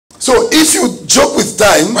So if you joke with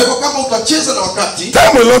time, Kwa hivyo kama utacheza na wakati,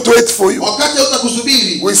 time will not wait for you. wakati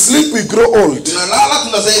hautakusubiri. We sleep, we grow old. Tunalala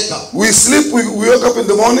tunazeeka. We sleep, we wake up in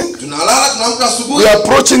the morning. Tunalala tunaamka asubuhi. We are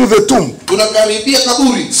approaching the tomb. Tunakaribia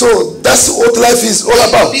kaburi. So that's what life is all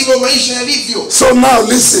about. Ndivyo maisha yalivyo. So now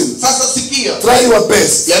listen. Sasa sikia. Try your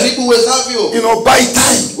best. Jaribu uwezavyo. You know, buy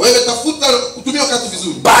time. Wewe tafuta kutumia wakati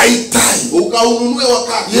vizuri. Buy time. Ukaununue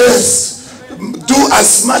wakati. Yes. Do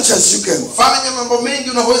as much as you can. Fanya mambo mengi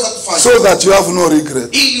unaweza kufanya. So that you have no regret.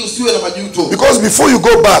 Ili usiwe na majuto. Because before you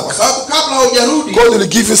go back, Kwa sababu kabla hujarudi, God will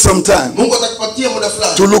give you some time Mungu atakupatia muda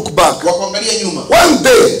fulani to look back. wa kuangalia nyuma. One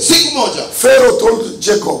day, Siku moja, Pharaoh told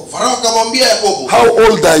Jacob, Farao akamwambia Yakobo, how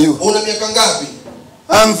old are you? una miaka ngapi?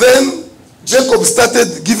 And then Jacob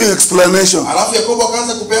started giving explanation. Alafu Yakobo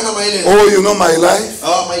akaanza kupeana maelezo. Oh, you know my life?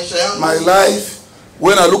 Maisha yangu. My life.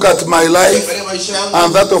 When I look at my life Maisha yangu.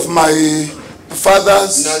 and that of my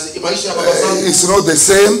fathers, Maisha ya baba zangu. it's not the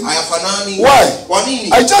same. Hayafanani. Why? Kwa nini?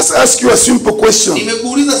 I just ask you a simple question.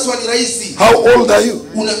 Nimekuuliza swali rahisi. How old are you?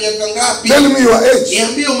 Una miaka ngapi? Tell me your age.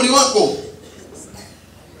 Niambie umri wako.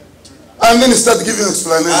 And then he started giving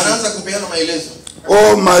explanation. Anaanza kupeana maelezo.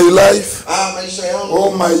 Oh, my life. Maisha yangu.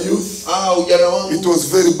 Oh, my youth. Ujana wangu. It was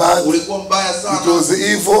very bad. Ulikuwa mbaya sana. It was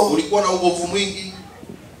evil. Ulikuwa na uovu mwingi.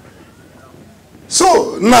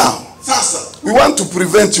 So now, Sasa, we want to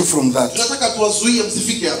prevent you from that. tunataka tuwazuie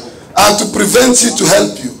msifike hapo. And to prevent you, to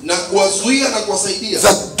help you. Na kuwazuia na kuwasaidia.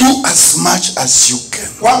 That do as much as you can.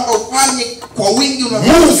 Kwamba ufanye kwa wingi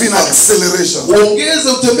Move in acceleration. Uongeze,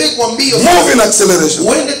 utembee kwa mbio. Move in acceleration.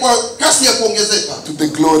 Uende kwa kasi ya kuongezeka. To the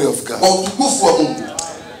glory of God. Kwa utukufu wa Mungu.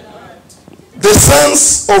 The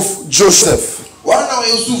sons of Joseph Wana wa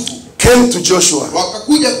Yusufu came to Joshua.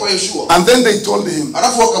 wakakuja kwa Yoshua. And then they told him,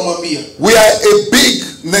 Alafu wakamwambia, we are a big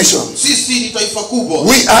nation. sisi ni taifa kubwa.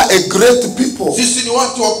 We are a great people. Sisi ni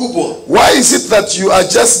watu wakubwa. Why is it that you are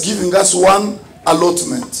just giving us one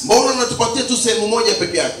allotment? Mbona unatupatia tu sehemu moja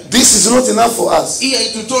peke yake? This is not enough for us. Hii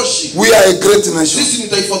haitutoshi. We are a great nation. Sisi ni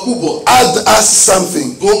taifa kubwa. Add us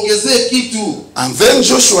something. Tuongezee kitu. And then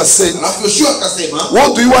Joshua said, Alafu Yoshua akasema,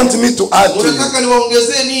 what do you want me to add to you? unataka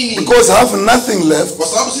niwaongezee nini? Because I have nothing left Kwa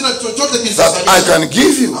sababu sina chochote that I kilichosalia can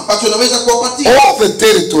give you. ambacho naweza kuwapatia. All the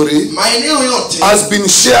territory Maeneo yote has been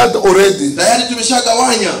shared already. tayari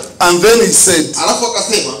tumeshagawanya. And then he said, Alafu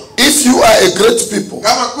akasema, if you are a great people,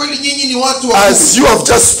 kama kweli nyinyi ni watu wa as you have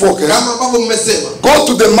just spoken, kama ambavyo mmesema, go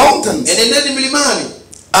to the mountains enendeni milimani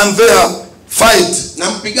and there fight, na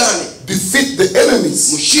mpigane, defeat the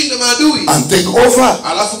enemies mshinde maadui, and take over.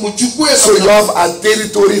 alafu mchukue, So you have a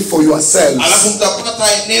territory for yourselves. alafu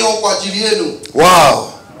mtapata eneo kwa ajili yenu. Wow.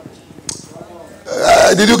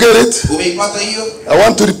 Did you get it? Umeipata hiyo? I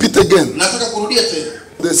want to repeat again. Nataka kurudia tena.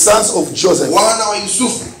 The sons of Joseph Wana wa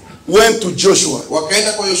Yusufu went to Joshua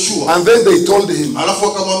wakaenda kwa Yoshua, and then they told him, alafu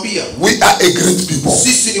wakamwambia, we are a great people.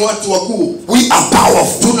 sisi ni watu wakuu, We are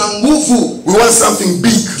powerful. tuna nguvu, We want something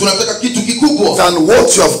big tunataka kitu kikubwa than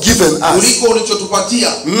what you have given us. kuliko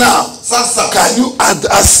ulichotupatia. Now, Sasa can you add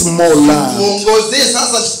us more land? tuongozee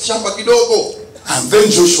sasa shamba kidogo. And then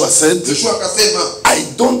Joshua said, Yoshua akasema, I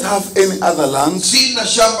don't have any other land sina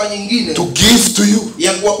shamba nyingine to give to you.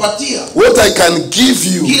 ya kuwapatia. What I can give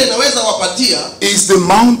you Kile naweza wapatia is the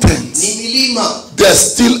mountains. ni milima They're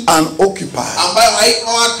still unoccupied. ambayo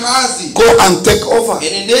haina wakazi. Go and take over.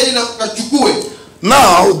 Enendeni na mkachukue.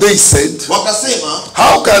 Now they said, Wakasema,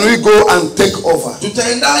 how can we go and take over?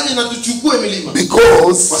 tutaendaje na tuchukue milima?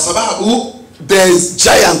 Because Kwa sababu there is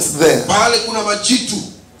giants there. pale kuna majitu,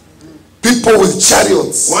 People with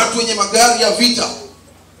chariots. watu wenye magari ya vita,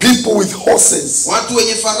 People with horses. watu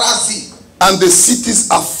wenye farasi, And the cities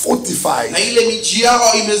are fortified. na ile miji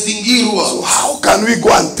yao imezingirwa. So how can we go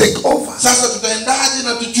and take over? Sasa tutaendaje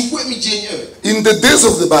na tuchukue miji yenyewe? In the days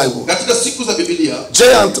of the Bible, Katika siku za Biblia,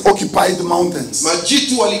 giants occupied mountains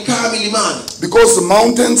majitu walikaa milimani because the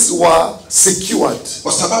mountains were secured.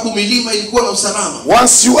 kwa sababu milima ilikuwa na usalama.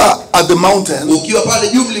 Once you are at the mountain, Ukiwa pale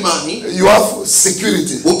juu mlimani, you have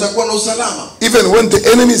security. utakuwa na usalama. Even when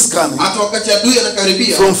the enemy is coming, Hata wakati adui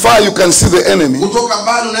anakaribia, from far you can see the enemy kutoka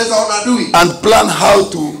mbali unaweza ona adui and plan how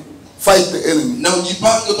to fight the enemy. na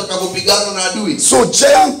ujipange utakavyopigana na adui. So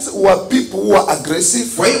giants were people who were aggressive.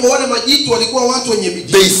 Kwa hivyo wale majitu walikuwa watu wenye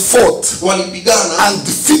bidii, They fought walipigana and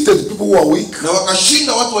defeated people who were weak na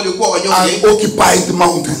wakashinda watu waliokuwa and wanyonge occupied the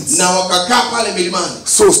mountains. na wakakaa pale milimani.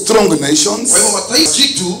 So strong nations Kwa hivyo mataifa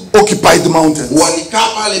jitu occupied the mountains. walikaa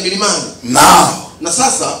pale milimani. Now, Na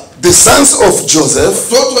sasa the sons of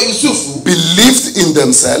Joseph watoto wa Yusufu believed in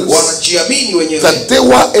themselves wanajiamini wenyewe that they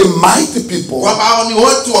were a mighty people kwamba hao ni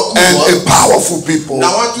watu wakubwa and a powerful people. na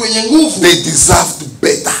watu wenye nguvu, They deserved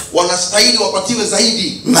better. wanastahili wapatiwe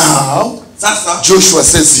zaidi. Now, Sasa Joshua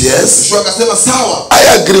says, yes, Joshua akasema sawa,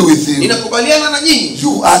 I agree with you. ninakubaliana na nyinyi.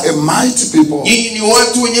 You are a mighty people. Nyinyi ni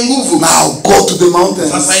watu wenye nguvu. Now go to the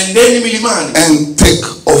mountains Sasa endeni milimani and take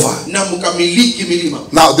over. na mkamiliki milima.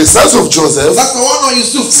 Now the sons of Joseph Sasa wana wa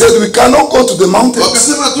Yusufu said, we cannot go to the mountains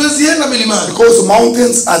wakasema hatuwezi enda milimani because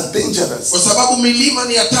mountains are dangerous. kwa sababu milima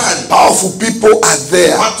ni hatari. Powerful people are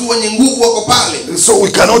there, Watu wenye nguvu wako pale. so we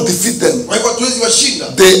cannot defeat them. Kwa hivyo hatuwezi washinda.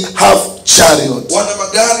 They have chariots. Wana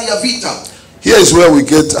magari ya vita. Here is where we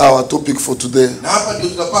get our topic for today. Na hapa ndio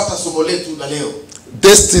tunapata somo letu la leo.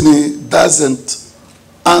 Destiny doesn't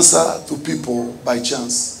answer to people by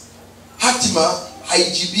chance. Hatima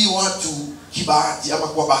haijibii watu kibahati ama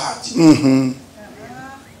kwa bahati.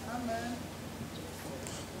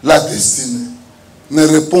 La destinée ne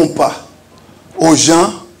répond pas aux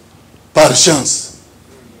gens par chance.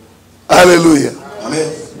 Hallelujah. Amen.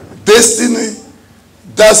 Destiny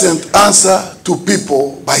doesn't answer to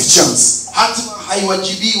people by chance. Hatima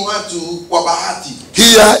haiwajibii watu kwa bahati.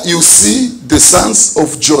 Here you see the sons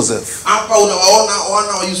of Joseph. Hapa unawaona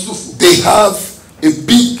wana wa Yusufu. They have a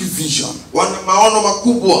big vision. Wana maono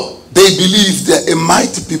makubwa. They believe they are a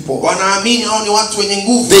mighty people. Wanaamini hao ni watu wenye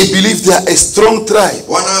nguvu. They believe they are a strong tribe.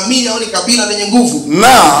 Wanaamini hao ni kabila lenye nguvu. Now,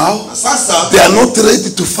 Na sasa they are not ready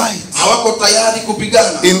to fight hawako tayari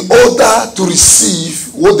kupigana in order to receive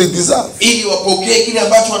what they deserve. ili wapokee kile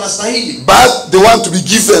ambacho wanastahili. But they want to be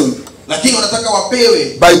given Lakini wanataka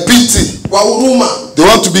wapewe by pity. kwa huruma. They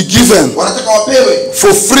want to be given Wanataka wapewe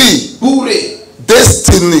for free. bure.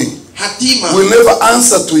 Destiny Hatima will never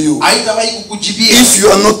answer to you haitawahi kukujibia if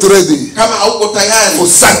you are not ready kama hauko tayari for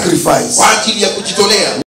sacrifice. kwa ajili ya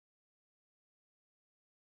kujitolea.